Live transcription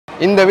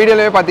இந்த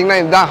வீடியோலயே பாத்தீங்கன்னா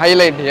இதுதான்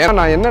ஹைலைட். ஏன்னா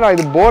நான் என்னடா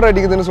இது போர்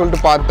அடிக்குதுன்னு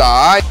சொல்லிட்டு பார்த்தா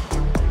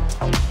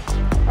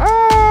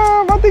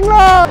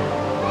பாத்தீங்களா,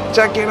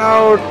 check it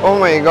out. Oh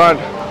my god,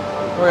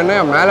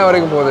 என்ன மேல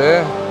வரைக்கும் போகுது.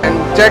 And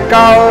check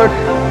out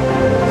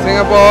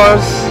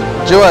Singapore's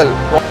Jewel.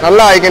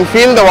 Nalla, I can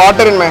feel the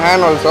water in my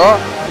hand also.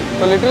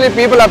 So literally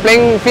people are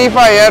playing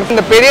FIFA here.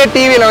 இந்த பெரிய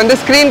டிவில வந்து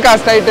ஸ்கிரீன்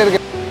காஸ்ட் ஆயிட்டு இருக்கு.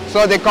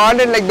 So they called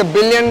it like the $1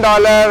 billion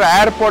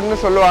airport னு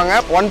சொல்லுவாங்க.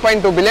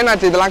 1.2 billion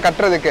ஆச்சு இதெல்லாம்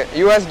கட்டறதுக்கு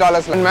US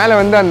dollarsல. மேல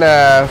வந்து அந்த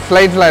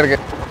ஸ்லைட்ஸ்லாம் இருக்கு.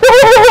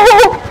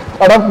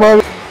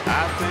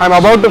 I'm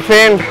about to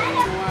faint.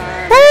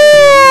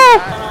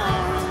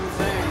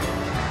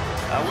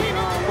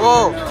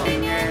 Oh.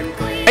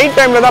 Night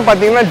time la dhaan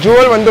pathina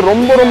Jewel வந்து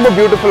ரொம்ப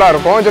பியூட்டிஃபுல்லா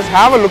இருக்கும். Just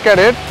have a look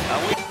at it.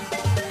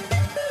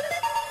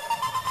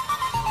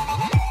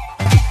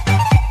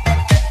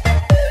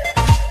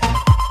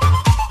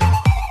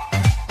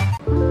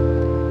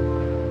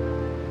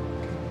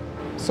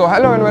 So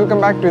hello and welcome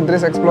back to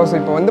Idris Explores.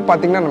 இப்போ வந்து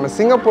பாத்தீங்கன்னா நம்ம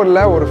சிங்கப்பூர்ல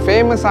ஒரு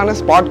ஃபேமஸான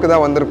ஸ்பாட்க்கு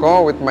தான் வந்திருக்கோம்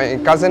with my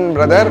cousin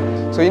brother.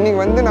 So இன்னைக்கு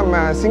வந்து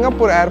நம்ம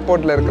சிங்கப்பூர்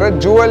ஏர்போர்ட்ல இருக்கிற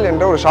ஜுவல்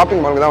என்ற ஒரு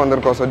ஷாப்பிங் மாலுக்கு தான்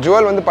வந்திருக்கோம். So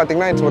ஜுவல் வந்து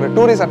பாத்தீங்கன்னா இட்ஸ் ஒரு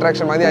டூரிஸ்ட்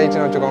அட்ராக்ஷன் மாதிரி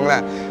ஆயிடுச்சுன்னு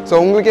வச்சுக்கோங்களேன். ஸோ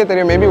உங்களுக்கே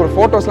தெரியும், மேபி ஒரு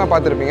ஃபோட்டோஸ்லாம்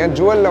பார்த்துருப்பீங்க.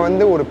 ஜுவல்ல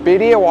வந்து ஒரு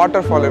பெரிய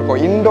வாட்டர் ஃபால்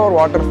இருக்கும், indoor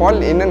water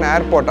fall in an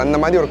airport, அந்த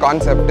மாதிரி ஒரு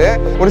கான்செப்ட்.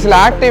 ஒரு சில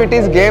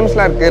ஆக்டிவிட்டீஸ்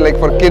கேம்ஸ்லாம் இருக்கு,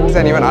 like for kids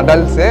and even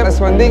adults.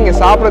 Plus வந்து இங்கே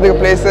சாப்பிட்றதுக்கு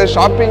பிளேசஸ்,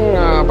 ஷாப்பிங்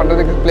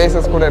பண்ணுறதுக்கு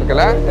பிளேசஸ் கூட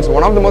இருக்குல்ல. It's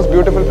one of the most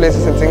beautiful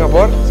places in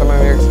Singapore. So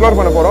நம்ம எக்ஸ்ப்ளோர்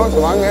பண்ண போகிறோம். ஸோ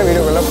வாங்க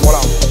வீடியோக்குள்ள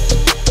போகலாம்.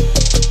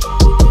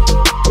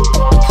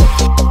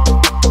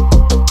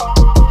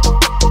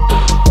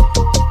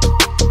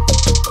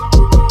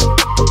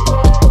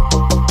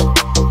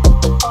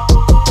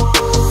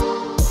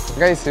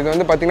 கைஸ், இது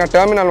வந்து பார்த்தீங்கன்னா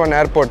டெர்மினல் 1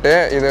 ஏர்போர்ட்டு.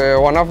 இது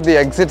ஒன் ஆஃப் தி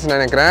எக்ஸிட்ஸ்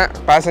நினைக்கிறேன்.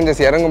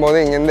 பேசஞ்சர்ஸ் இறங்கும்போது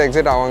இங்கேருந்து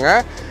எக்ஸிட் ஆவாங்க.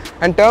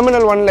 அண்ட்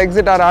டெர்மினல் 1ல்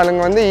எக்ஸிட் ஆகிற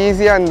ஆளுங்க வந்து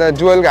ஈஸியாக இந்த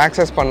ஜுவலுக்கு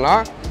ஆக்சஸ்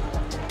பண்ணலாம்,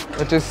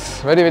 which is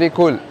very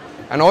cool.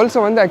 And also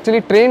வந்து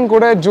ஆக்சுவலி ட்ரெயின்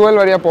கூட ஜுவல்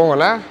வழியாக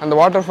போகல, அந்த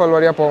வாட்டர் ஃபால்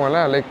வழியாக போகல.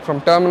 லைக் ஃப்ரம்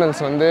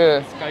டெர்மினல்ஸ் வந்து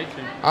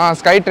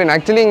ஸ்கை ட்ரெயின்.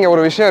 ஆக்சுவலி இங்கே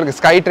ஒரு விஷயம் இருக்குது,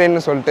 ஸ்கை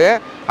ட்ரெயின்னு சொல்லிட்டு.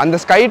 அந்த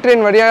ஸ்கை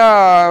ட்ரெயின்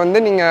வழியாக வந்து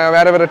நீங்கள்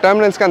வேறு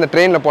டெர்மினல்ஸ்க்கு அந்த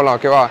ட்ரெயினில் போகலாம்,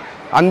 ஓகேவா.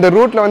 அந்த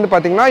ரூட்டில் வந்து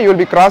பார்த்தீங்கன்னா யூ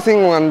வில் பி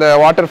கிராசிங் அந்த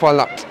வாட்டர் ஃபால்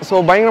தான். ஸோ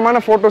பயங்கரமான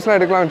ஃபோட்டோஸ்லாம்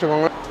எடுக்கலாம்னு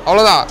வச்சுக்கோங்க.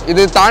 அவ்வளோதான்.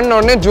 இது தாண்டின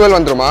உடனே ஜுவல்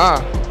வந்துருமா?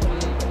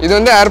 இது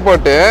வந்து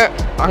ஏர்போர்ட்டு,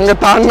 அங்கே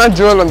தாண்டினா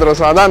ஜுவல் வந்துடும்.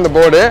 ஸோ அதான் அந்த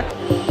போர்டு.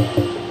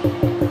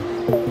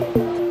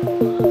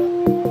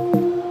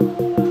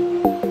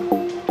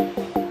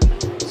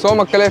 ஸோ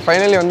மக்களே,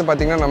 ஃபைனலி வந்து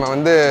பார்த்தீங்கன்னா நம்ம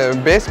வந்து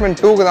பேஸ்மெண்ட்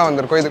 2க்கு தான்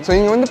வந்திருக்கோம். இது ஸோ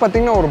இங்கே வந்து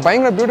பார்த்தீங்கன்னா ஒரு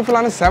பயங்கர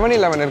பியூட்டிஃபுல்லான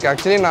 7-Eleven இருக்குது.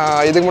 ஆக்சுவலி நான்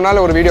இதுக்கு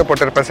முன்னால் ஒரு வீடியோ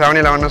போட்டிருப்பேன்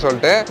 7-Eleven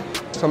சொல்லிட்டு.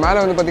 ஸோ மேலே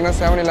வந்து பார்த்தீங்கன்னா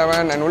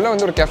 7-Eleven அண்ட் உள்ளே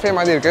வந்து ஒரு கெஃபே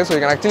மாதிரி இருக்குது. So you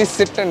can actually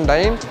sit and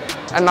time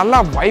and நல்லா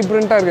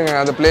வைப்ரண்ட்டாக இருக்குங்க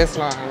அந்த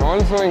பிளேஸ்லாம். அண்ட்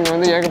ஆல்சோ இங்கே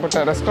வந்து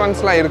ஏகப்பட்ட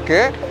ரெஸ்டாரண்ட்ஸ்லாம்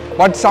இருக்குது.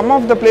 But some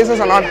of the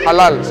places R not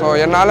ஹலால். ஸோ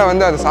என்னால்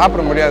வந்து அது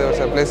சாப்பிட முடியாது ஒரு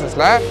சில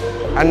பிளேசஸில்.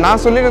 அண்ட்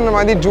நான் சொல்லியிருந்த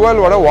மாதிரி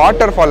ஜுவலோட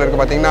வாட்டர் ஃபால்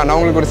இருக்குது பார்த்தீங்கன்னா. நான்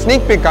உங்களுக்கு ஒரு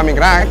ஸ்னீக் பீக்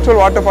காமிக்கிறேன்.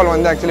 ஆக்சுவல் வாட்டர் ஃபால்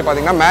வந்து ஆக்சுவலி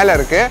பார்த்தீங்கன்னா மேலே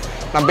இருக்குது.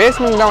 நான்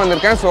பேஸ்மெண்ட் தான்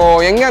வந்திருக்கேன். ஸோ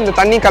எங்கே அந்த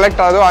தண்ணி கலெக்ட்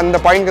ஆகுதோ அந்த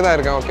பாயிண்ட்க்கு தான்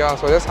இருக்கேன், ஓகேவா.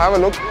 So just have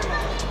a look.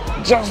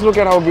 Just look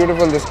at how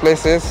beautiful this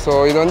place is. So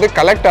இது வந்து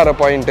கலெக்ட் ஆகிற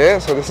point.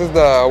 So this is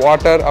the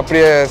water.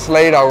 அப்படியே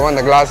ஸ்லைட் ஆகும்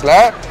அந்த கிளாஸில்.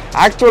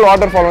 ஆக்சுவல்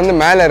வாட்டர் ஃபால் வந்து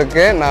மேலே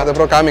இருக்குது. நான்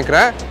அதுக்கப்புறம்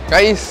காமிக்கிறேன்.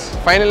 கைஸ்,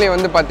 ஃபைனலி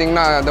வந்து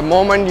பார்த்தீங்கன்னா the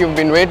moment you've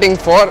been waiting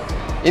for.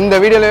 இந்த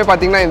வீடியோலயே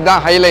பார்த்தீங்கன்னா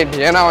இதுதான் ஹைலைட்.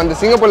 ஏன்னா வந்து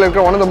சிங்கப்பூரில்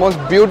இருக்கிற one of the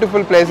most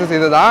beautiful places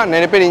இது தான்.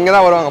 நிறைய பேர் இங்கே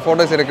தான் வருவாங்க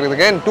ஃபோட்டோஸ்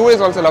எடுக்கிறதுக்கு. And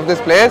tourist also love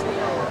this place.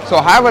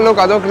 So have a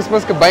look. அதுவும்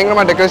கிறிஸ்மஸ்க்கு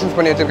பயங்கரமாக டெக்கரேஷன்ஸ்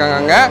பண்ணி வச்சுருக்காங்க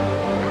அங்கே.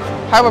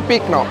 Have a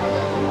peak now.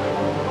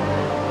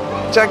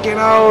 Check it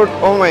out.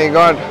 Oh my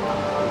god,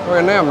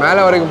 என்ன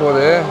மேலே வரைக்கும்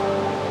போகுது.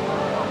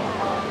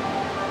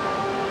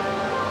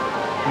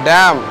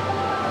 டேம்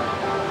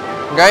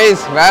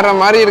கைஸ், வேற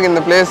மாதிரி இருக்கு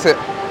இந்த பிளேஸ்.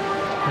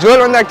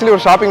 ஜுவல் வந்து ஆக்சுவலி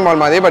ஒரு ஷாப்பிங்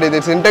மால் மாதிரி, but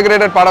it's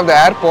integrated part of the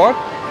airport.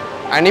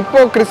 And இப்போ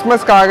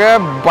கிறிஸ்மஸ்க்காக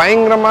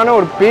பயங்கரமான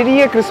ஒரு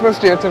பெரிய கிறிஸ்மஸ்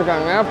ட்ரீ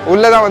வச்சிருக்காங்க.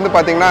 உள்ளதான் வந்து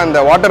பார்த்தீங்கன்னா அந்த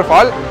water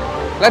fall.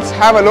 Let's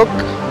have a look.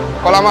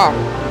 போலாமா?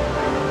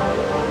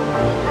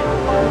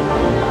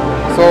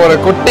 ஸோ ஒரு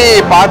குட்டி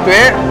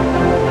pathway.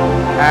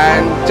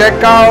 And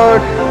check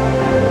out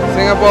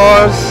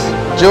Singapore's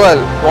Jewel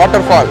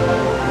waterfall.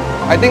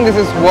 I think this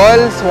is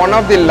world's one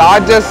of the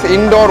largest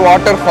indoor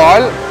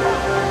waterfall.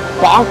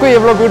 பார்க்க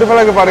எவ்வளோ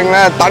பியூட்டிஃபுல்லாக இருக்குது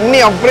பாருங்களேன். தண்ணி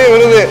அப்படியே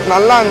விழுது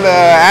நல்லா அந்த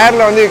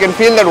ஏரில் வந்து. You can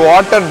feel that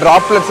water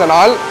droplets and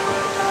all.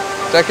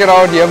 Check it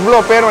out.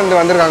 எவ்வளோ பேர் வந்து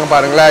வந்திருக்காங்க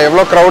பாருங்களேன்,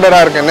 எவ்வளோ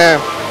க்ரௌடடாக இருக்குன்னு.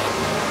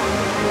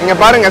 இங்கே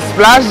பாருங்கள்,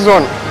 ஸ்பிளாஷ்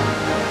ஜோன்.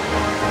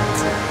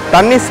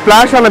 தண்ணி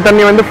ஸ்பிளாஷ் ஆன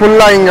தண்ணி வந்து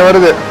ஃபுல்லாக இங்கே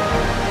வருது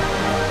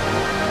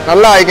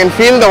நல்லா. I can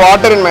feel the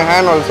water in my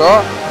hand also.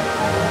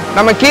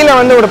 நம்ம கீழே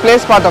வந்து ஒரு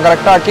பிளேஸ் பார்த்தோம்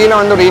கரெக்டாக. கீழே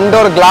வந்து ஒரு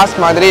இண்டோர் கிளாஸ்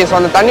மாதிரி. ஸோ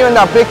அந்த தண்ணி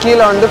வந்து அப்படியே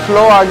கீழே வந்து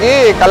ஃப்ளோ ஆகி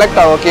கலெக்ட்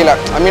ஆகும் கீழே.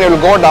 ஐ mean it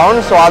will go down.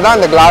 So அதான்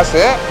அந்த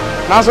கிளாஸு.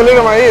 நான்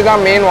சொல்லிடுற மாதிரி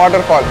இதுதான் மெயின்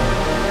வாட்டர் ஃபால்.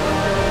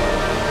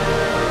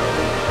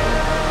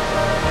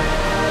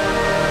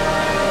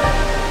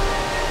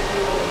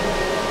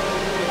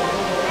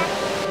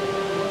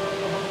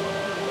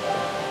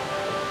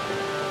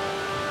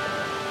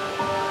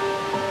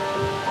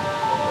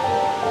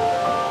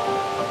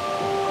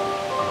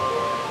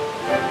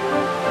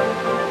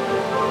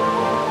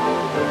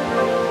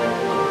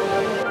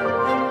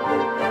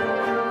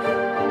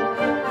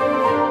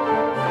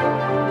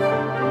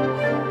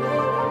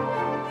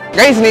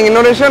 கைஸ் நீங்கள்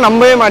இன்னொரு விஷயம்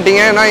நம்பவே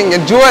மாட்டீங்க. ஏன்னா இங்கே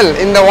ஜுவல்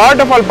இந்த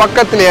வாட்டர்ஃபால்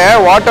பக்கத்துலேயே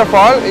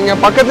இங்கே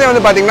பக்கத்துலேயே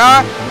வந்து பார்த்தீங்கன்னா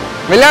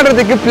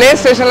விளையாடுறதுக்கு ப்ளே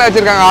ஸ்டேஷன்லாம்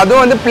வச்சுருக்காங்க.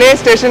 அதுவும் வந்து play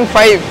station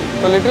 5.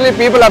 So literally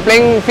people are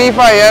playing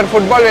FIFA air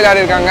football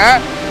விளையாடிருக்காங்க.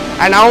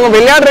 And அவங்க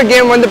விளையாடுற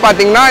கேம் வந்து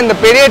பார்த்தீங்கன்னா இந்த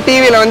பெரிய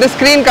டிவியில் வந்து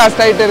ஸ்க்ரீன்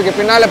காஸ்ட் ஆகிட்டு இருக்குது.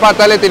 பின்னால்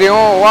பார்த்தாலே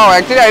தெரியும். வா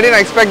actually I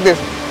didn't expect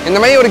this. இந்த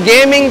மாதிரி ஒரு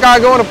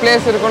கேமிங்காக ஒரு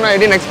பிளேஸ் இருக்கும்னு I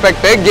didn't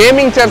expect.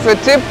 Gaming chairs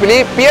வச்சு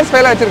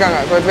PS5 வச்சுருக்காங்க.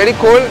 So it's very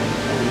cool.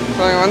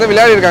 So இங்கே வந்து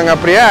விளையாடிருக்காங்க.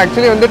 அப்படியே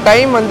ஆக்சுவலி வந்து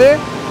டைம் வந்து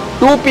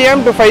 2 PM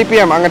to 5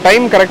 PM. அங்கே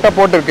டைம் கரெக்டாக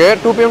போட்டிருக்கு.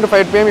 2 PM to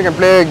 5 PM you can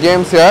play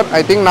games here.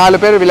 I think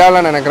 4 பேர்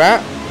விளையாடலாம்னு நினைக்கிறேன்.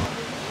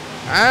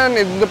 அண்ட்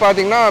இது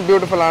பார்த்தீங்கன்னா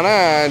பியூட்டிஃபுல்லான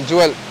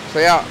ஜுவல்.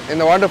 சரியா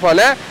இந்த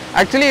வாட்டர்ஃபாலு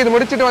ஆக்சுவலி இது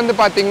முடிச்சுட்டு வந்து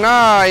பார்த்தீங்கன்னா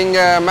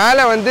இங்கே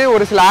மேலே வந்து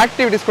ஒரு சில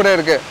ஆக்டிவிட்டிஸ் கூட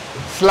இருக்குது.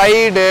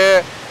 ஸ்லைடு,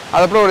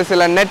 அதுக்கப்புறம் ஒரு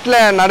சில நெட்டில்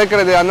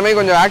நடக்கிறது, அந்த மாதிரி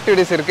கொஞ்சம்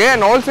ஆக்டிவிட்டிஸ் இருக்குது.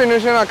 அண்ட் ஆல்சோ இன்னும்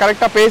விஷயம் நான்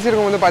கரெக்டாக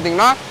பேசியிருக்கும் வந்து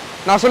பார்த்தீங்கன்னா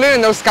நான் சொல்லி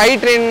இந்த ஸ்கை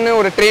ட்ரெயின்னு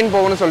ஒரு ட்ரெயின்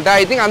போகணும்னு சொல்லிட்டு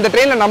ஐ திங்க் அந்த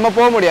ட்ரெயினில் நம்ம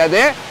போக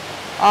முடியாது.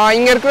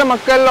 இங்கே இருக்கிற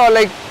மக்கள்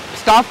like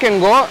staff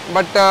can go.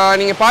 But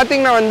நீங்கள்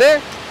பார்த்தீங்கன்னா வந்து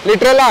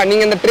லிட்ரலாக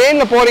நீங்கள் இந்த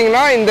ட்ரெயினில்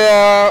போகிறீங்கன்னா இந்த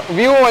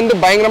வியூ வந்து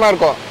பயங்கரமாக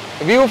இருக்கும்.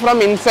 வியூ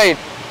ஃப்ரம்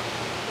இன்சைட்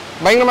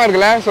பயங்கரமாக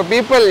இருக்குல்ல. ஸோ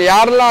பீப்புள்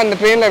யாரெல்லாம் அந்த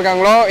ட்ரெயினில்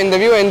இருக்காங்களோ இந்த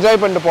வியூ என்ஜாய்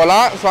பண்ணிட்டு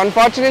போகலாம். ஸோ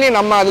அன்ஃபார்ச்சுனேட்லி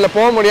நம்ம அதில்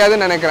போக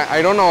முடியாதுன்னு நினைக்கிறேன். I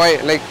don't know why.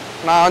 Like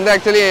நான் வந்து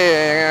ஆக்சுவலி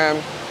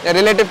என்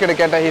ரிலேட்டிவ் கிட்ட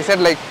கேட்டேன். ஹி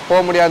செட் லைக்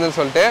போக முடியாதுன்னு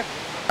சொல்லிட்டு.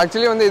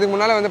 ஆக்சுவலி வந்து இதுக்கு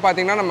முன்னால் வந்து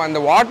பார்த்தீங்கன்னா நம்ம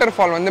அந்த வாட்டர்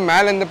ஃபால் வந்து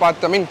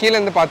மேலேருந்து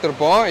கீழேருந்து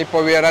பார்த்துருப்போம்.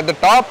 இப்போ we are at the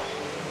top.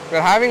 We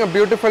are having a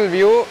beautiful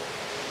view.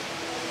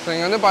 So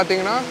இங்கே வந்து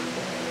பார்த்தீங்கன்னா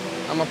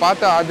நம்ம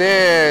பார்த்த அதே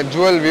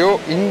ஜுவல் வியூ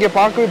இங்கே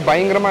பார்க்கவே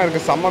பயங்கரமாக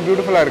இருக்குது. செம்ம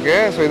பியூட்டிஃபுல்லாக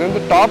இருக்குது. ஸோ இது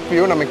வந்து டாப்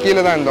வியூ. நம்ம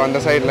கீழே தான் இருந்தோம் அந்த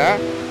சைடில்.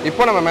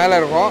 இப்போ நம்ம மேலே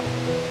இருக்கோம்.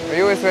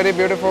 View is very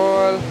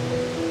beautiful.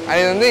 And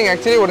இது வந்து இங்கே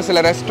ஆக்சுவலி ஒரு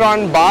சில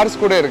ரெஸ்டாரண்ட் பார்ஸ்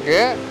கூட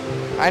இருக்குது.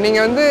 அண்ட்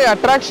நீங்கள் வந்து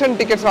அட்ராக்ஷன்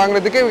டிக்கெட்ஸ்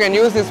வாங்குறதுக்கு you can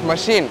use this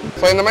மஷீன்.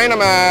 So இந்த மாதிரி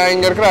நம்ம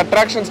இங்கே இருக்கிற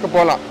அட்ராக்ஷன்ஸ்க்கு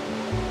போகலாம்.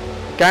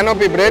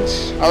 கேனோபி பிரிட்ஜ்,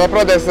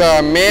 அதுக்கப்புறம் தஸ்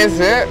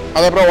மேஸு,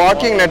 அதுக்கப்புறம்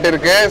வாக்கிங் நெட்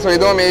இருக்குது. ஸோ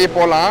இதுவும் மேபி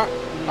போகலாம்.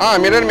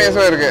 மிரர்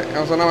மேஸும் இருக்குது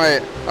நான் சொன்ன மாதிரி.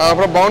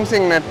 அதுக்கப்புறம்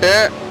bouncing net.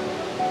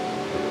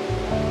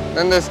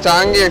 Then this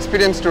Changi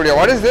Experience Studio.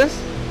 What is this?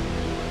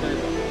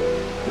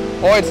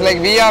 Oh, it's like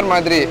VR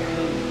மாதிரி.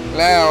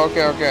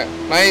 Okay.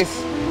 Nice.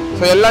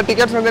 So எல்லா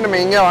டிக்கெட்ஸ் வந்து நம்ம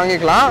இங்கே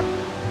வாங்கிக்கலாம்.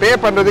 பே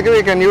பண்ணுறதுக்கு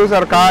we can use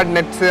our card,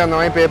 nets அந்த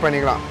மாதிரி பே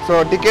பண்ணிக்கலாம். ஸோ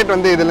டிக்கெட்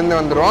வந்து இதுலேருந்து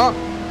வந்துடும்.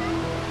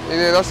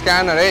 இது ஏதோ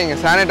ஸ்கேனரு. இங்கே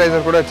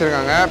சானிடைசர் கூட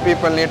வச்சுருக்காங்க.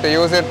 People need to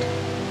use it.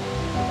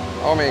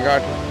 Oh my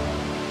god.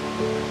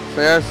 So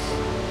yes.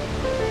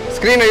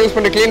 ஸ்க்ரீனை யூஸ்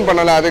பண்ணி க்ளீன்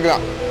பண்ணல, அதுக்கு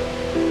தான்.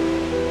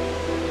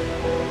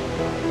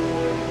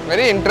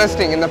 Very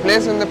interesting. இந்த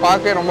பிளேஸ் வந்து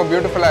பார்க்க ரொம்ப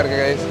பியூட்டிஃபுல்லாக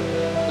இருக்குது கைஸ்.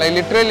 லைக்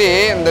லிட்ரலி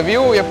இந்த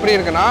வியூ எப்படி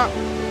இருக்குன்னா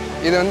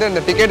இது வந்து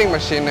இந்த டிக்கெட்டிங்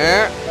மெஷீனு.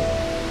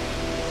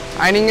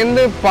 அண்ட்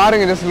இங்கேருந்து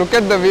பாருங்கள், just look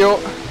at the view.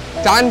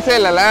 சான்ஸே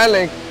இல்லைல்ல.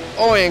 Like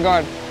oh my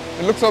God,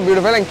 it look so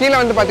beautiful. And கீழே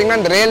வந்து பார்த்தீங்கன்னா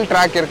இந்த ரயில்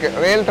ட்ராக் இருக்குது.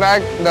 ரயில்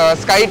ட்ராக், இந்த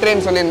ஸ்கை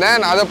ட்ரெயின்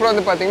சொல்லியிருந்தேன். அதுக்கப்புறம்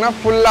வந்து பார்த்தீங்கன்னா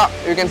ஃபுல்லாக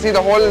you can see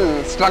the whole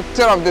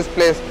structure of this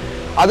place.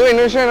 அதுவும்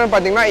இன்னொரு விஷயம் என்னென்னு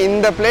பார்த்தீங்கன்னா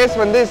இந்த பிளேஸ்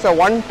வந்து இட்ஸ்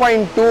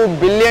 $1.2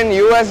 பில்லியன்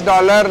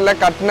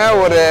கட்டின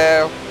ஒரு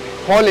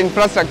ஹோல்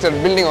இன்ஃப்ராஸ்ட்ரக்சர்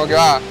பில்டிங்.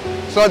 ஓகேவா?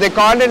 So they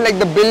called it like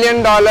the $1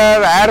 billion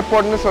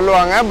ஏர்போர்ட்னு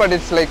சொல்லுவாங்க. பட்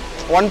இட்ஸ் லைக்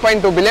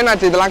 1.2 பில்லியன்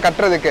ஆச்சு இதெல்லாம்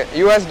கட்டுறதுக்கு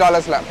US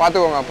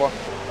பார்த்துக்கோங்க. அப்போ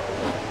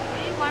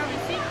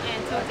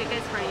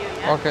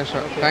okay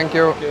sure,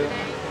 thank you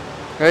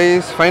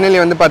guys. Finally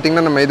வந்து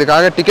பார்த்தீங்கன்னா நம்ம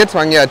இதுக்காக டிக்கெட்ஸ்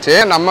வாங்கியாச்சு.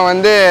 நம்ம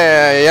வந்து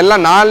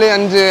எல்லாம்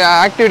 4-5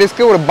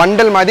 ஆக்டிவிட்டீஸ்க்கு ஒரு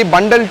பண்டல் மாதிரி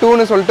பண்டல்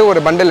 2ன்னு சொல்லிட்டு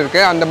ஒரு பண்டல்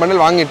இருக்குது. அந்த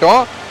பண்டல்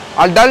வாங்கிட்டோம்.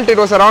 Adult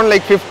it was around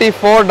like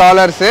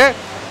 $54.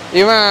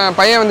 இவன்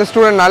பையன் வந்து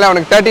ஸ்டூடெண்ட்னால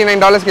அவனுக்கு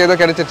 $39 ஏதோ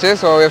கிடைச்சிச்சு.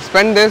 So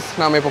spend this.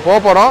 நம்ம இப்போ போக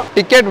போகிறோம்.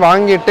 டிக்கெட்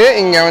வாங்கிட்டு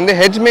இங்கே வந்து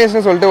ஹெஜ்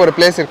மேஸ்ன்னு சொல்லிட்டு ஒரு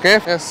பிளேஸ் இருக்குது.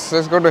 S,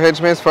 let's go to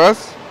hedge maze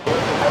first.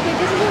 Okay,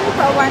 this is only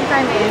for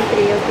one-time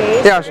entry, okay?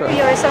 Yeah, sure.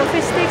 Your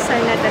selfie sticks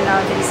are not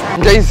allowed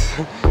inside. Guys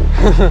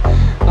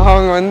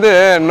அவங்க வந்து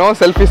நோ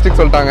செல்ஃபி ஸ்டிக்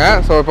சொல்லிட்டாங்க.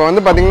 So இப்போ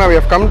வந்து பார்த்தீங்கன்னா we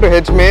have come to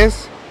hedge maze.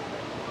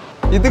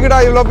 இதுக்குடா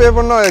இவ்வளோ பே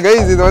பண்ணோம்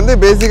guys. இது வந்து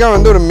பேசிக்காக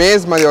வந்து ஒரு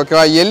மேஸ் மாதிரி.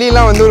 ஓகேவா?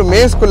 எலிலாம் வந்து ஒரு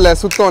மேஸ்க்குள்ளே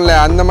சுத்தம்ல,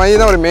 அந்த மாதிரி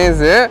தான் ஒரு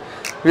மேஸு.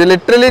 We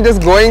literally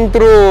just going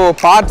through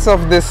parts of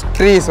this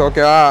trees.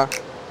 ஓகேவா?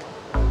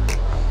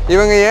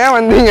 இவங்க ஏன்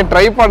வந்து இங்கே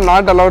ட்ரைபாட்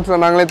நாட் அலவுட்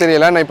சொன்னாங்களே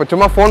தெரியல. நான் இப்போ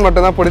சும்மா ஃபோன்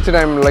மட்டும் தான் பிடிச்சி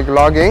டைம் லைக்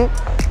vlogging.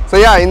 ஸோ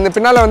இந்த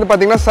பின்னால் வந்து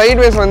பார்த்தீங்கன்னா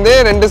சைட்வேஸ் வந்து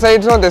 2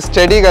 சைட்ஸும் அந்த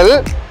செடிகள்.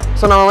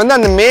 ஸோ நம்ம வந்து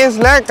அந்த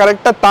மேஸில்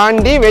கரெக்டாக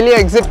தாண்டி வெளியே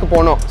எக்ஸிட்க்கு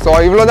போகணும். ஸோ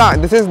இவ்வளோ தான்.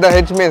 This is the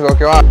hedge maze.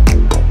 ஓகேவா?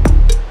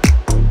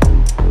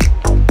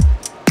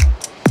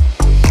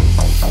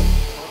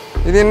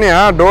 இது என்னையா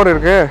டோர்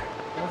இருக்கு?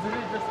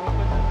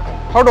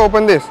 How to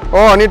open this?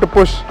 Oh, I need to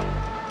push.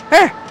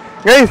 Hey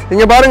guys,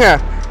 இங்க பாருங்க.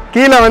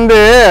 கீழ வந்து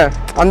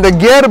அந்த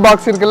கியர்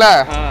பாக்ஸ் இருக்குல,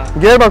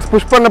 கியர் பாக்ஸ்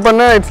புஷ்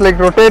பண்ண it's like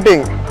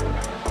rotating.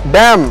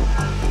 Dam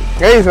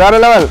guys, வேற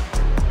லெவல்.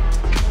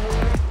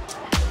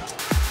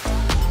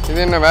 இது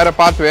என்ன வேற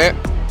பாத்வே?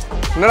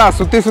 என்னடா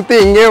சுத்தி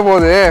இங்கே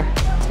போகுது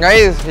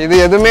guys. இது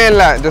எதுவுமே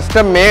இல்லை, ஜஸ்ட்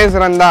அ மேஸ்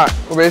ரன் தான்.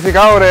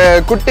 பேசிக்காக ஒரு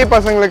குட்டி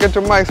பசங்களுக்கு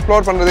சும்மா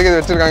எக்ஸ்ப்ளோர் பண்ணுறதுக்கு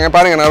இது வச்சுருக்காங்க.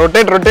 பாருங்க, நான்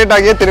ரொட்டேட்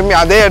ஆகியே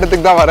திரும்பி அதே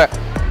இடத்துக்கு தான் வரேன்.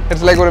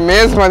 இட்ஸ் லைக் ஒரு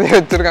மேஸ் மாதிரி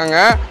வச்சுருக்காங்க.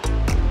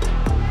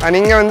 அண்ட்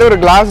இங்கே வந்து ஒரு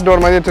கிளாஸ்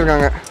டோர் மாதிரி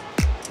வச்சுருக்காங்க.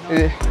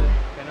 இது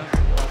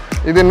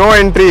இது நோ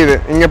என்ட்ரி. இது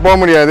இங்கே போக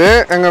முடியாது.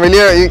 அங்கே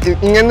வெளியே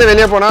இங்கேருந்து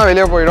வெளியே போனால்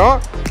வெளியே போயிடும்.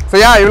 ஸோ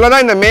இவ்வளோ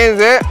தான் இந்த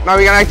மேஸு. நான்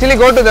we can actually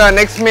go to the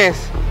next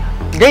maze.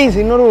 Guys,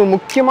 இன்னொரு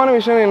முக்கியமான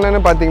விஷயம் என்னென்னு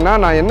பார்த்தீங்கன்னா,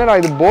 நான் என்னடா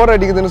இது போர்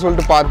அடிக்குதுன்னு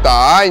சொல்லிட்டு பார்த்தா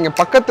இங்கே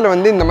பக்கத்தில்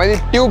வந்து இந்த மாதிரி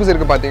டியூப்ஸ்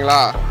இருக்குது பார்த்தீங்களா?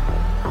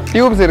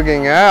 டியூப்ஸ்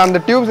இருக்குங்க. அந்த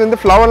டியூப்ஸ் வந்து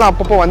ஃப்ளவர்லாம்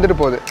அப்பப்போ வந்துட்டு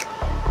போகுது.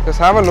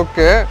 ஜஸ்ட் ஹேவ் அ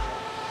லுக்கு.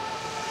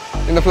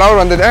 இந்த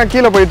ஃப்ளவர் வந்துட்டு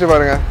கீழே போயிட்டு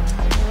பாருங்க.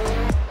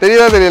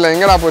 தெரியல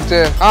எங்கடா போச்சு?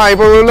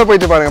 இப்போ உள்ளே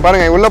போயிட்டு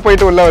பாருங்க உள்ளே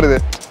போயிட்டு உள்ளே வருது.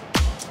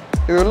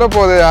 இது உள்ளே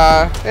போகுது.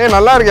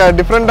 நல்லா இருக்கு,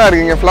 டிஃப்ரெண்ட்டாக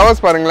இருக்குது. இங்கே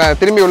ஃப்ளவர்ஸ் பாருங்களேன்.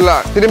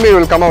 திரும்பி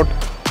வில் கம் அவுட்.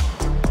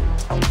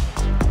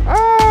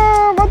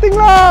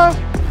 பார்த்தீங்களா,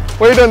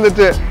 போயிட்டு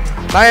வந்துச்சு.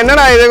 நான்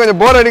என்னடா இது கொஞ்சம்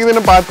போர்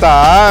அடிக்குதுன்னு பார்த்தா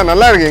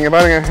நல்லா இருக்கு. இங்கே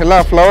பாருங்க, எல்லா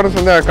ஃப்ளவர்ஸ்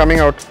வந்து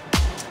கம்மிங் அவுட்.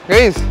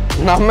 கைஸ்,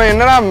 நம்ம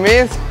என்னடா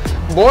மேஸ்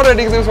போர்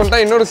அடிக்குதுன்னு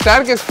சொல்லிட்டா இன்னொரு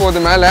ஸ்டேர் கேஸ்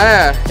போகுது மேலே.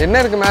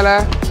 என்ன இருக்கு மேலே?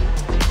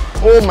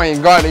 ஓ மை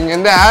காட், இங்கே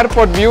வந்து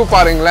ஏர்போர்ட் வியூ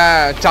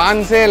பாருங்களேன்,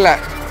 சான்ஸே இல்லை.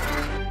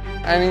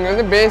 அண்ட் இங்கே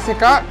வந்து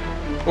பேசிக்காக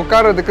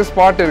உட்கார்றதுக்கு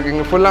ஸ்பாட் இருக்குது.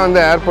 இங்கே ஃபுல்லாக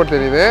வந்து ஏர்போர்ட்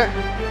தெரியுது.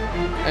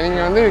 அண்ட்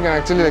இங்கே வந்து யூ கேன்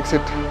ஆக்சுவலி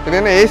எக்ஸிட். இது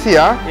என்ன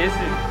ஏசியா?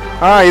 ஏசி.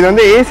 இது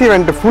வந்து ஏசி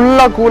வெண்ட்,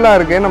 ஃபுல்லாக கூலாக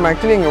இருக்குது. நம்ம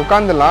ஆக்சுவலி இங்கே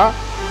உட்காந்துடலாம்.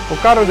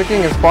 உட்கார்றதுக்கு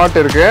இங்கே ஸ்பாட்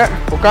இருக்குது.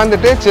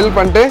 உட்காந்துட்டு சில்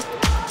பண்ணிட்டு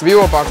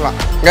வியூவை பார்க்கலாம்.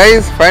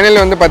 கைஸ், ஃபைனலி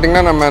வந்து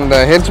பார்த்திங்கன்னா நம்ம அந்த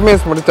ஹெட்ஜ்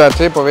மேஸ்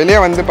முடிச்சாச்சு. இப்போ வெளியே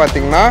வந்து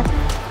பார்த்திங்கன்னா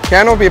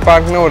கேனோபி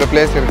பார்க்னு ஒரு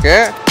பிளேஸ் இருக்குது.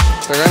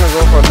 So can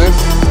go for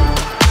this.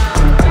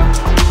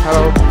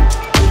 Hello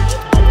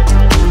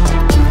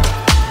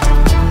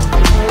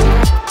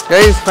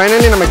guys,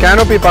 finally நம்ம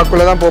கேனோபி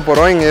பார்க்குள்ளே தான் போக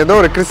போகிறோம். இங்கே ஏதோ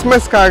ஒரு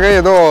கிறிஸ்மஸ்க்காக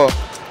ஏதோ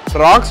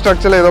ராக்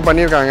ஸ்ட்ரக்சரில் ஏதோ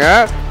பண்ணியிருக்காங்க.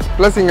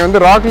 ப்ளஸ் இங்கே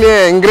வந்து ராக்லேயே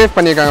என்கிரேவ்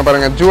பண்ணியிருக்காங்க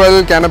பாருங்கள், ஜுவல்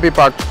கேனோபி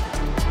பார்க்.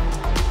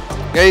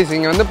 கைஸ்,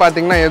 இங்கே வந்து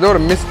பார்த்தீங்கன்னா ஏதோ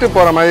ஒரு மிஸ்ட்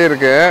போகிற மாதிரி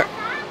இருக்குது.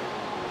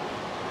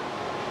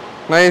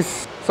 Nice.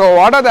 So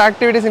what are the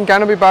activities in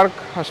canopy park,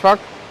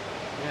 Ashfaq?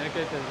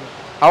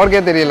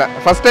 அவருக்கே தெரியல.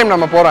 ஃபஸ்ட் டைம்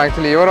நம்ம போகிறோம்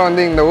ஆக்சுவலி. இவரும்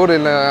வந்து இந்த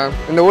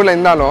ஊரில்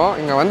இருந்தாலும்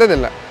இங்கே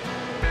வந்ததில்லை.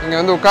 இங்கே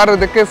வந்து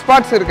உட்கார்றதுக்கு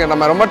ஸ்பாட்ஸ் இருக்குது.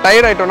 நம்ம ரொம்ப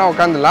டயர்ட் ஆகிட்டோம்னா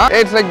உட்காந்துலாம்.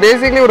 இட்ஸ் லைக்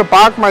பேசிக்லி ஒரு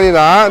பார்க் மாதிரி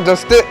தான்.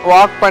 ஜஸ்ட்டு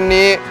வாக்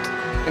பண்ணி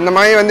இந்த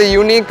மாதிரி வந்து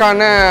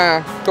யூனிக்கான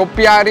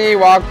தொப்பியாரி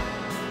வாக்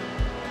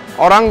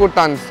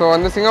ஒராங்குட்டான்ஸ். ஸோ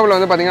வந்து சிங்கப்பூரில்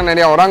வந்து பார்த்திங்கன்னா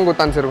நிறையா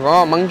ஒராங்குட்டான்ஸ்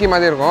இருக்கும், மங்கி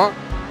மாதிரி இருக்கும்.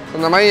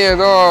 இந்த மாதிரி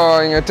ஏதோ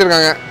இங்கே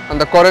வச்சுருக்காங்க,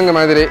 அந்த குரங்கு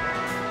மாதிரி.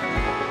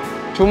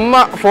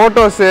 சும்மா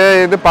ஃபோட்டோஸு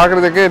இது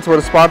பார்க்குறதுக்கு இட்ஸ்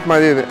ஒரு ஸ்பாட்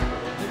மாதிரி இது.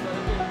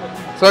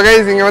 ஸோ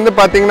கைஸ், இங்கே வந்து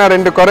பார்த்தீங்கன்னா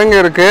 2 குரங்கு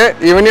இருக்குது.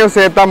 இவனையும்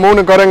சேர்த்தா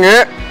 3 குரங்கு.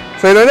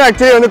 ஸோ இது வந்து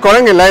ஆக்சுவலி வந்து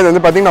குரங்கு இல்லை, இது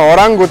வந்து பார்த்தீங்கன்னா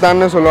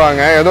ஒராங்குட்டான்னு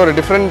சொல்லுவாங்க. ஏதோ ஒரு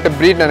டிஃப்ரெண்ட்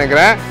ப்ரீட்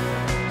நினைக்கிறேன்.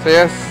 ஸோ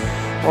எஸ்,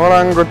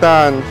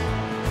 ஒராங்குட்டான்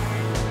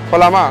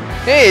போகலாமா?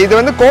 இது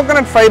வந்து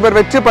கோகனட் ஃபைபர்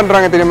வச்சு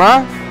பண்ணுறாங்க தெரியுமா?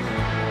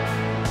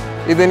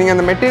 இது நீங்கள்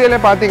அந்த மெட்டீரியலே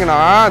பார்த்தீங்கன்னா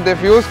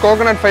they've used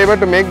coconut fiber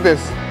to make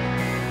this.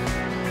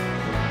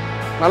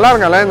 நல்லா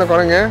இருக்கும்ல இந்த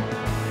குரங்கு.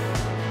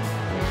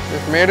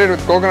 It's made it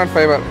with coconut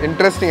fiber.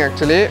 Interesting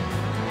actually.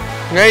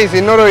 Guys,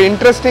 இன்னொரு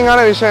இன்ட்ரெஸ்டிங்கான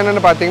விஷயம்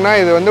என்னென்னு பார்த்தீங்கன்னா,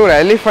 இது வந்து ஒரு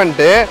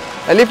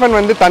எலிஃபண்ட்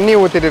வந்து தண்ணி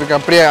ஊற்றிட்டு இருக்கு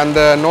அப்படியே அந்த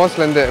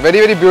நோஸ்லேருந்து. Very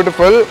very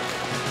beautiful.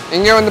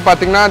 இங்கே வந்து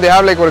பார்த்தீங்கன்னா they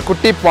have like ஒரு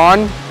குட்டி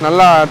பாண்ட்,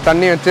 நல்லா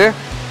தண்ணி வச்சு.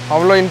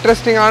 அவ்வளோ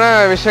இன்ட்ரெஸ்டிங்கான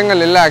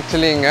விஷயங்கள் இல்லை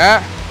ஆக்சுவலி இங்கே.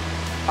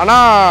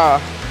 ஆனால்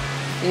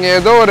இங்கே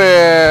ஏதோ ஒரு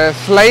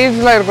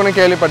ஸ்லைட்ஸ்லாம் இருக்குன்னு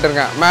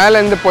கேள்விப்பட்டிருக்கேன்.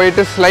 மேலேருந்து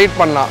போயிட்டு ஸ்லைட்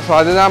பண்ணலாம். ஸோ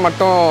அதுதான்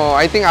மட்டும்,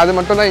 ஐ திங்க் அது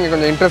மட்டும் தான் இங்கே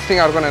கொஞ்சம்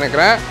இன்ட்ரெஸ்டிங்காக இருக்கும்னு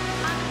நினைக்கிறேன்.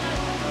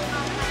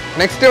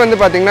 நெக்ஸ்ட்டு வந்து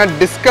பார்த்திங்கன்னா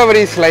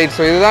டிஸ்கவரி ஸ்லைட்.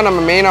 ஸோ இதுதான் நம்ம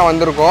மெயினாக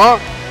வந்திருக்கோம்.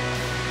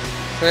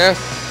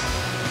 எஸ்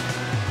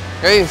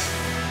கைஸ்,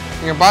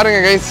 இங்கே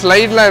பாருங்கள் கைஸ்,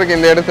 ஸ்லைட்லாம் இருக்குது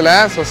இந்த இடத்துல.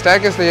 ஸோ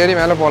ஸ்டேர்கேஸில் ஏறி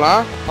மேலே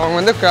போகலாம். அவங்க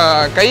வந்து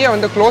கையை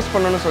வந்து க்ளோஸ்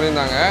பண்ணணும்னு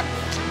சொல்லியிருந்தாங்க.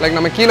 லைக்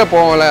நம்ம கீழே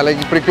போவோம்ல,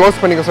 லைக் இப்படி க்ளோஸ்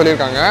பண்ணிக்க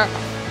சொல்லியிருக்காங்க.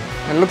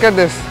 And look at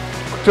this,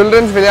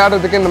 children's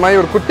விளையாடுறதுக்கு இந்த மாதிரி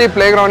ஒரு குட்டி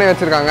ப்ளே கிரவுண்டே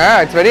வச்சுருக்காங்க.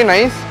 It's very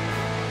nice.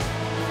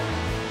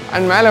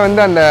 அண்ட் மேலே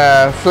வந்து அந்த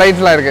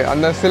ஸ்லைட்ஸ்லாம் இருக்குது,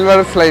 அந்த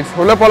சில்வர் ஸ்லைட்ஸ்.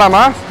 உள்ளே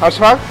போகலாமா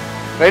அஷ்ஃபாக்?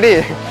 ரெடி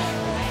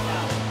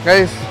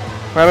கைஸ்,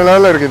 வேறு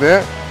லெவலில் இருக்குது.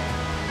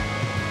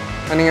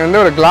 நீங்கள்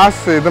வந்து ஒரு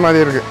கிளாஸ் இது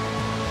மாதிரி இருக்குது.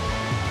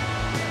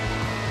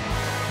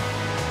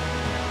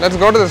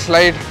 Let's go to the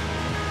slide.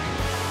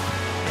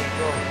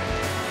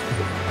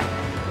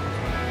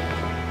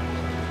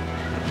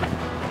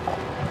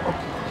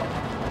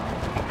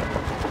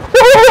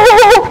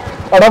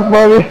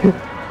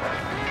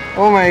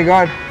 Oh my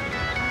god,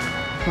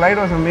 flight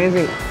was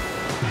amazing.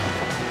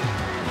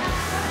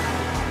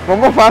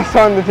 ரொம்ப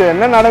ஃபாஸ்ட்டாக வந்துச்சு.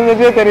 என்ன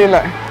நடந்துச்சே தெரியல.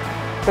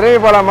 திரும்பி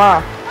போகலாமா?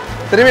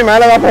 திரும்பி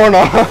மேலே தான்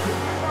போகணும்.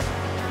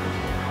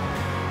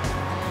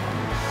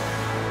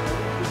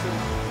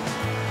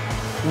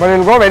 But it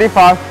will go very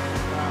fast.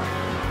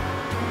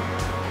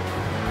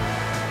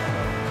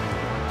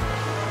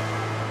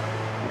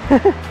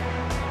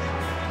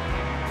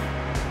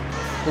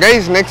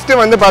 Guys, next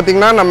வந்து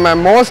பார்த்தீங்கன்னா நம்ம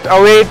most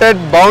awaited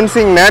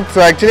bouncing net. So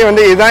actually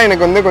வந்து இதுதான்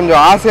எனக்கு வந்து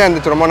கொஞ்சம் ஆசையாக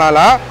இருந்துச்சு ரொம்ப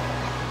நாளாக.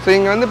 ஸோ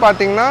இங்கே வந்து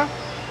பார்த்தீங்கன்னா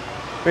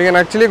we can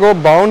actually go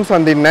bounce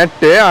on the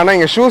net. ஆனால்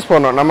இங்கே ஷூஸ்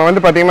போடணும். நம்ம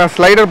வந்து பார்த்தீங்கன்னா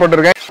ஸ்லைடர்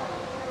போட்டிருக்கேன்.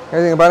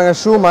 இங்கே பாருங்கள்,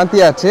 ஷூ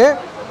மாற்றியாச்சு.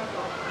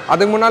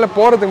 அதுக்கு முன்னால்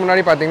போகிறதுக்கு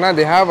முன்னாடி பார்த்தீங்கன்னா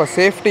they have a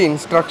safety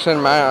instruction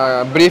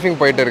briefing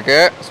போயிட்டு இருக்கு.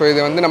 ஸோ இது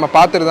வந்து நம்ம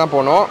பார்த்துட்டு தான்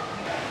போகணும்.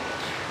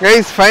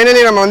 கைஸ்,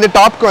 ஃபைனலி நம்ம வந்து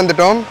டாப்க்கு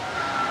வந்துட்டோம்.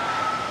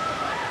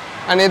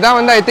 அண்ட் இதான்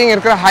வந்து ஐ திங்க்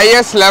இருக்கிற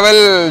ஹையஸ்ட்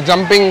லெவல்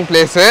ஜம்பிங்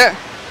பிளேஸு.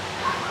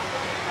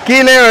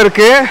 கீழே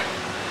இருக்குது,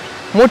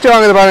 மூச்சு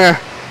வாங்குது பாருங்கள்.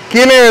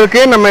 கீழே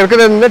இருக்குது, நம்ம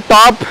இருக்கிறது வந்து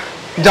top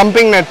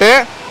jumping net.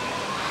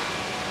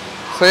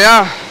 So yeah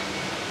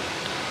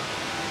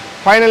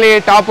finally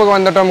டாப்புக்கு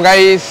வந்துட்டோம்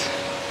கைஸ்.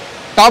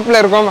 டாப்பில்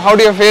இருக்கோம். How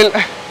to you feel?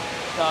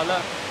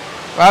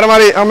 வேறு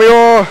மாதிரி. ஐயோ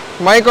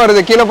மயக்கம்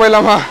வருது, கீழே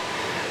போயிடலாமா?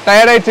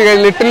 டயர்டாயிடுச்சு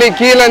கைஸ். லிட்டரலி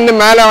கீழேருந்து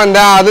மேலே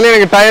வந்தேன், அதுலேயும்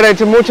எனக்கு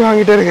டயர்டாயிடுச்சு, மூச்சு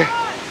வாங்கிட்டே இருக்கு.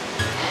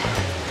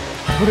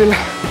 புரியல,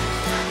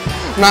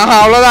 நான்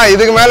அவ்வளோதான்,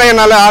 இதுக்கு மேலே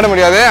என்னால் ஆட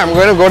முடியாது. I'm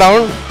going to go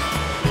down.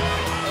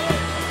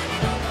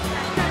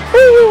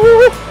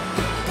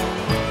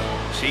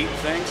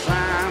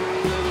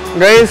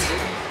 Guys,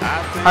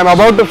 I'm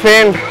about to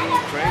faint.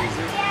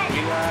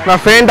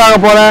 நான் ஃபெயிண்ட் ஆக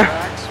போகிறேன்.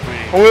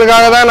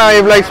 உங்களுக்காக தான் நான்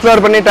இவ்வளோ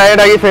எக்ஸ்ப்ளோர் பண்ணி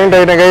டயர்டாகி ஃபெயிண்ட்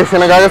ஆகிட்டேன் கைஸ்.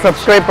 எனக்காக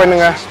சப்ஸ்கிரைப்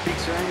பண்ணுங்கள்.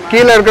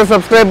 கீழே இருக்க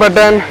சப்ஸ்கிரைப்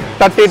பட்டன்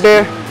தட்டிட்டு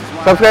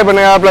சப்ஸ்கிரைப்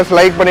பண்ணுங்கள், ப்ளஸ்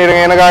லைக்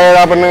பண்ணிடுங்க. எனக்காக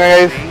ஏதாவது பண்ணுங்கள்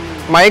கைஸ்.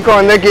 மைக்கம்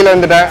வந்து கீழே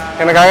வந்துட்டேன்,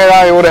 எனக்காக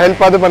ஏதாவது ஒரு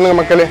ஹெல்ப் பார்த்து பண்ணுங்கள்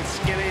மக்களே.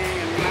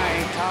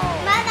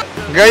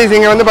 கைஸ்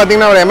இங்கே வந்து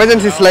பார்த்தீங்கன்னா ஒரு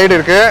எமர்ஜென்சி ஸ்லைடு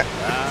இருக்குது.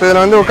 ஸோ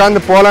இதில் வந்து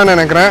உட்காந்து போகலான்னு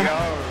நினைக்கிறேன்.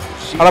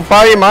 அதை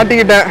பாவி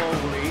மாட்டிக்கிட்டேன்.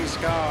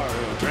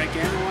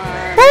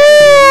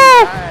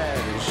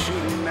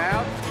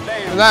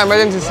 இதுதான்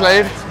எமர்ஜென்சி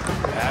ஸ்லைடு.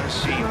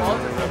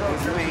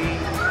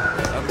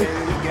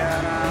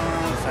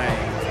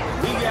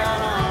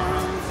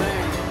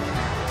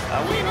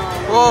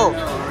 ஓ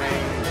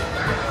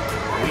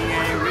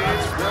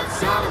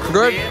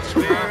குட்.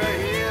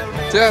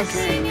 Cheers.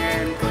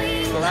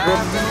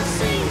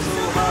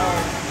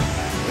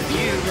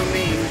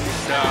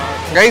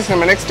 கைஸ்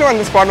நம்ம நெக்ஸ்ட்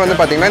வந்து ஸ்பாட் வந்து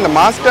பார்த்தீங்கன்னா இந்த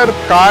master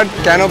card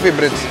canopy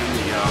bridge.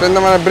 So இந்த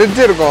மாதிரி பிரிட்ஜ்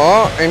இருக்கும்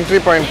என்ட்ரி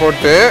பாயிண்ட்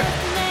போட்டு.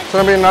 ஸோ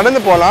நம்ம நடந்து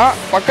போகலாம்.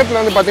 பக்கத்தில்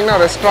வந்து பார்த்திங்கன்னா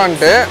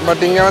ரெஸ்டாரண்ட்டு.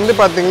 பட் இங்கே வந்து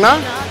பார்த்திங்கன்னா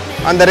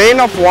அந்த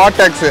ரெயின் ஆஃப்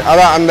வாட்டெக்ஸ்,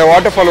 அதான் அந்த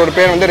வாட்டர் ஃபால் ஒரு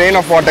பேர் வந்து ரெயின்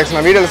ஆஃப் வாட்டெக்ஸ்.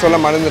 நான் வீடியோவில் சொல்ல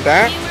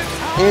மறந்துட்டேன்.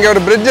 இங்கே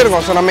ஒரு பிரிட்ஜ்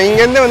இருக்கும். ஸோ நம்ம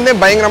இங்கேருந்து வந்து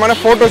பயங்கரமான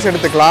ஃபோட்டோஸ்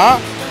எடுத்துக்கலாம்.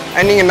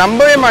 அண்ட் நீங்கள்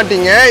நம்பவே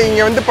மாட்டீங்க,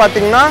 இங்கே வந்து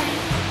பார்த்திங்கன்னா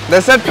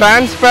தட்ஸ் அ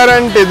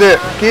டிரான்ஸ்பேரண்ட். இது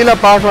கீழே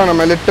பார்க்கலாம்,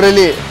 நம்ம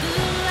லிட்ரலி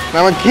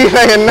நம்ம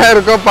கீழே என்ன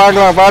இருக்கோ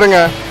பார்க்கலாம்.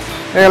 பாருங்கள்,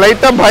 எனக்கு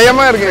லைட்டாக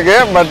பயமாக இருக்குது.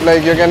 But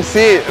like you can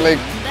see,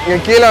 like இங்கே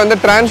கீழே வந்து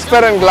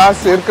டிரான்ஸ்பேரண்ட்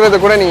கிளாஸ் இருக்கிறது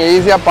கூட நீங்கள்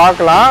ஈஸியாக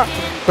பார்க்கலாம்.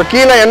 ஸோ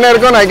கீழே என்ன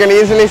இருக்கோ நான் கேன்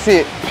ஈஸிலி சி.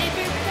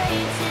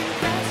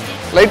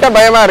 லைட்டாக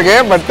பயமாக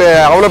இருக்குது, பட்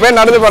அவ்வளோ பேர்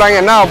நடந்து போகிறாங்க,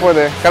 என்ன ஆக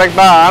போகுது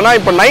கரெக்டாக. ஆனால்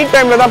இப்போ நைட்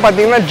டைமில் தான்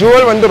பார்த்தீங்கன்னா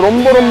ஜுவல் வந்து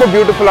ரொம்ப ரொம்ப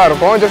பியூட்டிஃபுல்லாக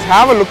இருக்கும். Just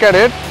have a look at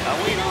it.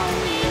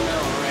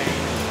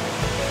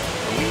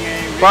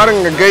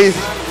 பாருங்க கைஸ்,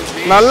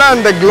 நல்லா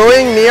அந்த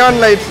க்ளோயிங் நியான்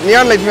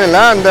லைட்ஸ்மே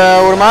இல்லை, அந்த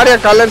ஒரு மாதிரியா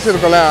கலர்ஸ்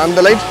இருக்கும்ல,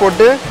 அந்த லைட்ஸ்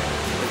போட்டு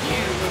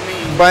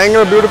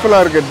பயங்கர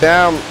பியூட்டிஃபுல்லாக இருக்குது.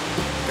 டேம்.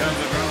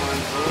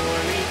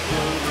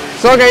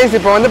 ஸோ கைஸ்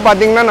இப்போ வந்து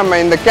பார்த்தீங்கன்னா நம்ம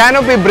இந்த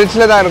கேனோபி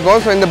பிரிட்ஜில் தான் இருக்கோம்.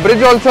 ஸோ இந்த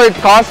bridge also it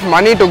cost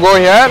money to go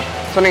here.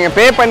 So நீங்கள்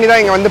பே பண்ணி தான்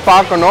இங்கே வந்து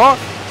பார்க்கணும்.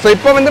 ஸோ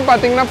இப்போ வந்து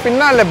பார்த்தீங்கன்னா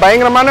பின்னால்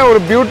பயங்கரமான ஒரு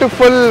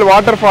பியூட்டிஃபுல்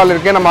வாட்டர் ஃபால்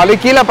இருக்குது. நம்ம அது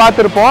கீழே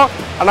பார்த்துருப்போம்,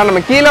 ஆனால்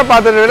நம்ம கீழே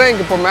பார்த்ததை விட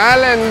இங்கே இப்போ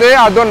மேலேருந்து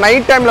அதுவும்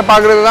நைட் டைமில்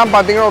பார்க்குறது தான்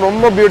பார்த்தீங்கன்னா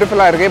ரொம்ப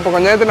பியூட்டிஃபுல்லாக இருக்குது. இப்போ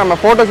கொஞ்சம் நேரத்துக்கு நம்ம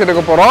ஃபோட்டோஸ்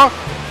எடுக்க போகிறோம்.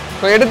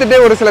 ஸோ எடுத்துகிட்டு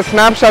ஒரு சில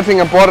ஸ்னாப்ஷாட்ஸ்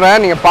இங்கே போடுறேன்,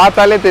 நீங்கள்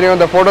பார்த்தாலே தெரியும்.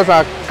 இந்த photos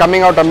are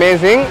coming out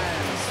amazing.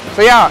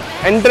 So yeah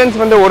entrance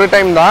வந்து ஒரு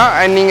டைம் தான்,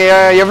 அண்ட்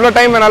நீங்கள் எவ்வளோ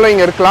டைம் வேணாலும்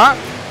இங்கே இருக்கலாம்.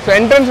 ஸோ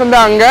என்ட்ரன்ஸ் வந்து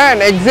அங்கே,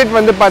 அண்ட் எக்ஸிட்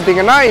வந்து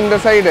பார்த்தீங்கன்னா இந்த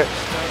சைடு.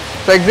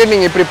 ஸோ எக்ஸிட்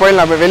நீங்கள் இப்படி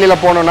போயிடலாம்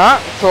வெளியில் போகணுன்னா.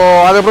 ஸோ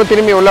அதுக்கப்புறம்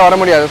திரும்பி உள்ளே வர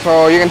முடியாது. So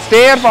you can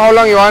stay here for have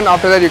long you want,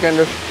 after that you can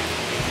just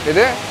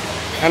இது.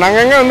 அண்ட்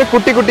அங்கங்கே வந்து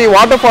குட்டி குட்டி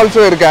வாட்டர்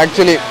ஃபால்ஸும் இருக்குது.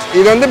 ஆக்சுவலி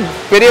இது வந்து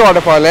பெரிய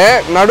வாட்டர் ஃபாலு,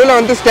 நடுவில்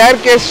வந்து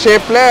ஸ்டேர் கேஸ்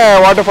ஷேப்பில்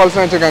வாட்டர்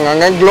ஃபால்ஸ்லாம் வச்சுருக்காங்க.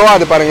 அங்கே க்ளோ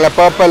அது பாருங்களேன்,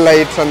 பர்பிள்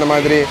லைட்ஸ் அந்த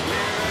மாதிரி.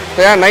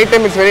 So night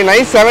time it's very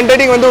nice.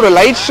 7:30 வந்து ஒரு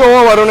லைட்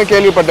ஷோவும் வரும்னு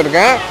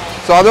கேள்விப்பட்டிருக்கேன்.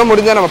 ஸோ அதுவும்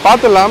முடிஞ்சால் நம்ம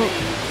பார்த்துடலாம்.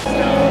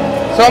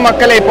 ஸோ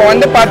மக்களை இப்போ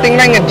வந்து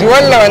பார்த்தீங்கன்னா இங்கே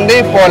ஜுவலில் வந்து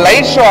இப்போ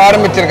லைட் ஷோ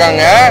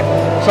ஆரம்பிச்சிருக்காங்க.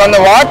 ஸோ அந்த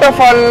வாட்டர்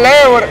ஃபாலில்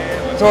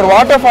ஒரு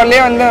வாட்டர் ஃபால்லே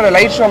வந்து ஒரு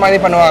லைட் ஷோ மாதிரி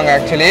பண்ணுவாங்க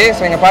ஆக்சுவலி.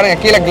 ஸோ இங்கே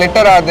பாருங்கள், கீழே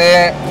கிளிட்டர் ஆகுது,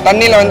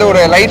 தண்ணியில் வந்து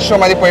ஒரு லைட் ஷோ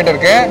மாதிரி போயிட்டு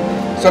இருக்கு.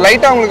 ஸோ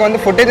லைட்டாக உங்களுக்கு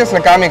வந்து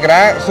ஃபுட்டேஜஸில்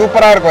காமிக்கிறேன்,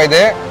 சூப்பராக இருக்கும்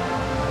இது.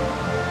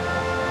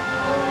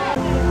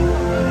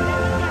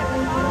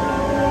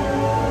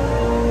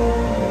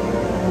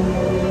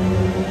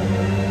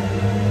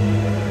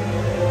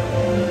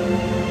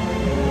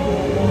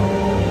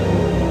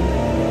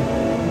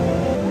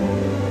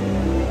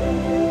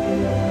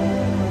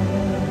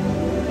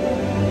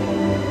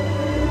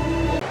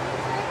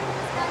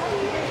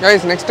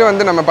 கைஸ் நெக்ஸ்ட்டு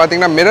வந்து நம்ம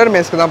பார்த்தீங்கன்னா மிரர்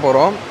மேஸ்க்கு தான்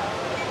போகிறோம்.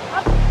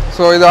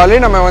 ஸோ இது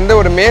ஆல்ரெடி நம்ம வந்து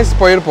ஒரு மேஸ்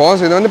போயிருப்போம்.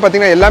 ஸோ இது வந்து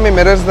பார்த்தீங்கன்னா எல்லாமே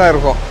மிரர்ஸ் தான்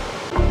இருக்கும்.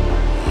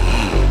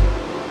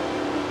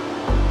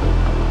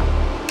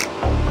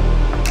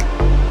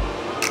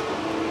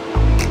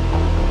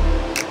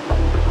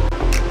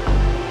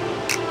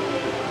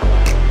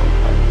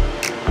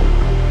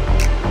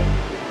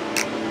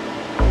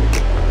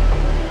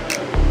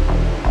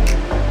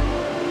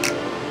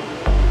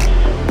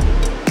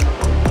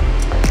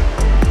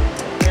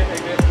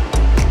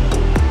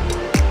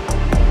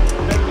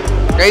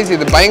 கைஸ்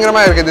இது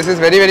பயங்கரமாக இருக்குது. This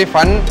is very very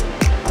fun.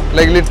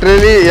 Like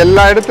literally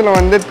எல்லா இடத்துல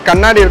வந்து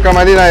கண்ணாடி இருக்க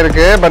மாதிரி தான்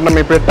இருக்குது. பட் நம்ம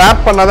இப்போ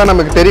டேப் பண்ணால் தான்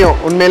நமக்கு தெரியும்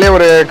உண்மையிலே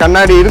ஒரு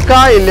கண்ணாடி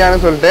இருக்கா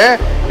இல்லையான்னு சொல்லிட்டு.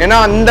 ஏன்னா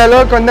அந்த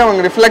அளவுக்கு வந்து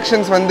அவங்க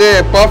ரிஃப்ளெக்ஷன்ஸ் வந்து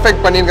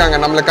பர்ஃபெக்ட் பண்ணியிருக்காங்க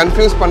நம்மளை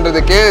கன்ஃபியூஸ்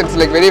பண்ணுறதுக்கு. It's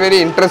like very very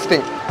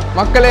interesting.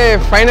 மக்களே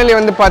ஃபைனலி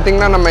வந்து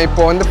பார்த்தீங்கன்னா நம்ம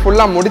இப்போ வந்து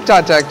ஃபுல்லாக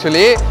முடிச்சாச்சு.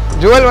 ஆக்சுவலி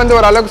ஜுவல் வந்து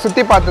ஓரளவுக்கு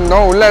சுற்றி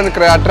பார்த்துருந்தோம். உள்ளே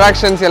இருக்கிற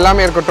அட்ராக்ஷன்ஸ்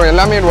எல்லாமே இருக்கட்டும்,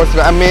 எல்லாமே இட் வாஸ்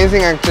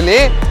அமேசிங்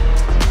ஆக்சுவலி.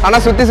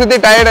 ஆனால் சுற்றி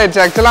டயர்ட் ஆயிடுச்சு.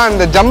 ஆக்சுவலாக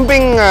அந்த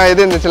ஜம்பிங் இது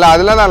இருந்துச்சுல,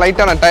 அதில் தான்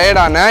லைட்டாக நான்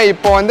டயர்டானேன்.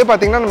 இப்போ வந்து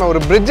பார்த்தீங்கன்னா நம்ம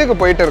ஒரு பிரிட்ஜுக்கு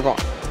போயிட்டு இருக்கோம்.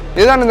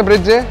 இதுதான் இந்த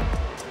பிரிட்ஜு.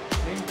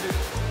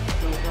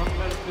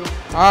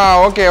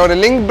 ஓகே, ஒரு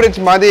லிங்க் பிரிட்ஜ்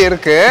மாதிரி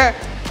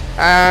இருக்குது.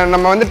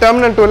 நம்ம வந்து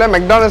டெர்மினல் 2ல்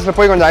மெக்டானல்ட்ஸில்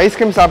போய் கொஞ்சம்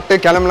ஐஸ்கிரீம் சாப்பிட்டு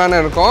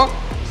கிளம்பலான்னு இருக்கோம்.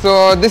 So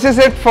this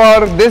is it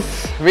for this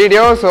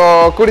video. So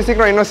கூடி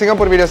சீக்கிரம் இன்னும்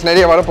சிங்கப்பூர் வீடியோஸ்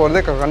நிறைய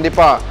வரப்போகுது.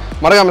 கண்டிப்பாக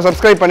மறக்காமல்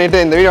சப்ஸ்கிரைப்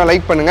பண்ணிவிட்டு இந்த வீடியோ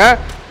லைக் பண்ணுங்கள்.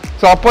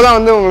 ஸோ அப்போ தான்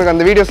வந்து உங்களுக்கு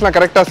அந்த வீடியோஸ்லாம்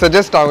கரெக்டாக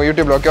சஜஸ்ட் ஆகும்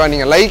யூடியூப்பில். ஓகேவா?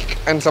 நீங்கள் லைக்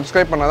அண்ட்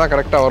சப்ஸ்கிரைப் பண்ணால் தான்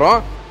கரெக்டாக வரும்.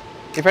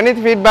 If any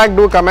feedback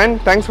two comment.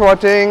 Thanks for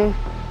வாட்சிங்.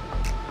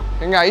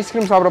 எங்கே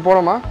ஐஸ்கிரீம் சாப்பிட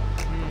போகலாமா?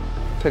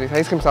 சரி,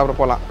 ஐஸ்கிரீம் சாப்பிட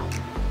போகலாம்.